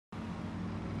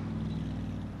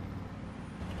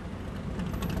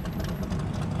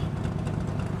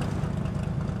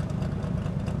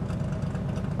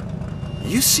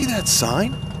You see that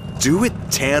sign? Do it,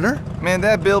 Tanner? Man,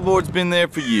 that billboard's been there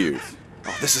for years.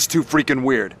 Oh, this is too freaking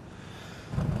weird.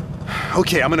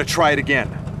 Okay, I'm gonna try it again.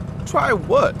 Try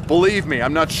what? Believe me,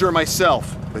 I'm not sure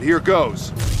myself, but here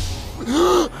goes.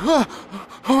 How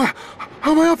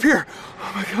am I up here?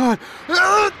 Oh my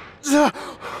god.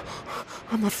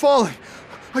 I'm not falling.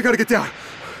 I gotta get down.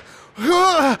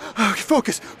 Okay,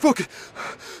 focus, focus.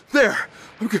 There.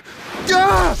 I'm good.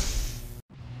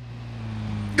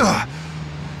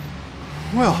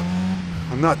 Well,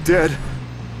 I'm not dead,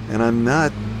 and I'm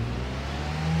not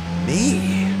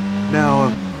me. Now,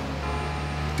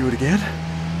 do it again.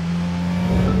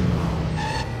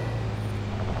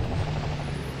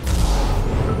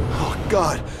 Oh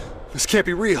God, this can't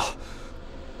be real.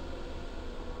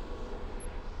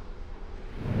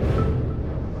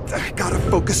 I gotta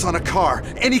focus on a car,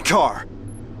 any car.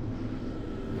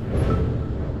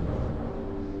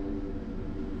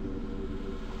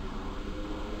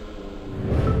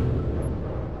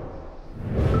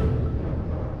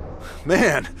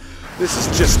 Man, this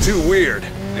is just too weird.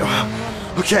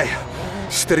 Okay,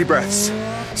 steady breaths.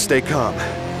 Stay calm.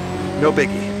 No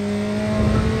biggie.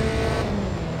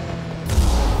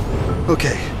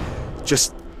 Okay,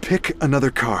 just pick another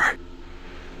car.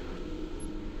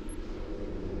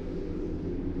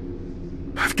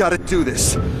 I've got to do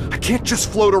this. I can't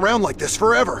just float around like this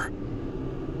forever.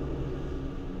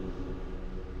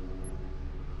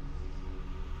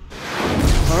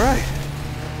 All right,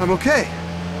 I'm okay.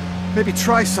 Maybe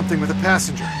try something with a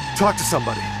passenger. Talk to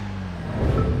somebody.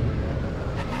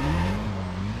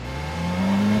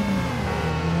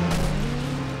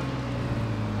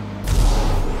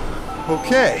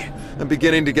 Okay, I'm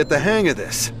beginning to get the hang of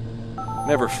this.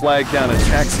 Never flagged down a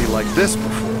taxi like this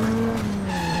before.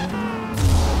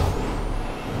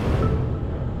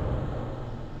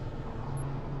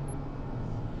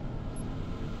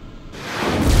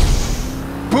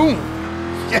 Boom!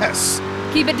 Yes!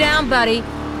 Keep it down, buddy.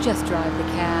 Just drive the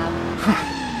cab.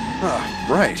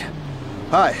 Right.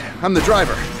 Hi, I'm the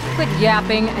driver. Quit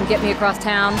yapping and get me across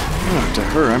town. Oh, to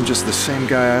her, I'm just the same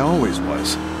guy I always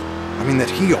was. I mean,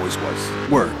 that he always was.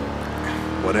 Word.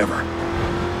 Whatever.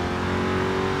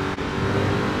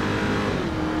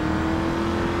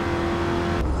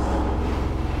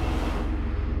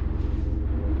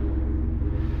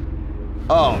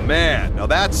 Oh, man. Now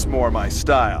that's more my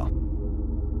style.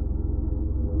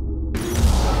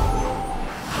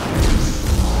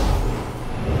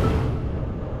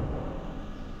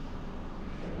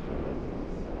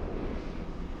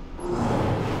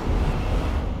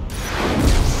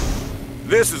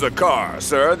 This is a car,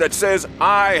 sir, that says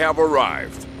I have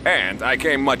arrived. And I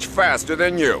came much faster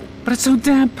than you. But it's so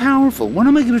damn powerful. When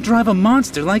am I gonna drive a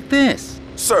monster like this?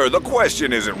 Sir, the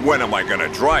question isn't when am I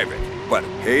gonna drive it, but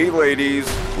hey ladies,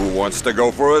 who wants to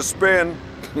go for a spin?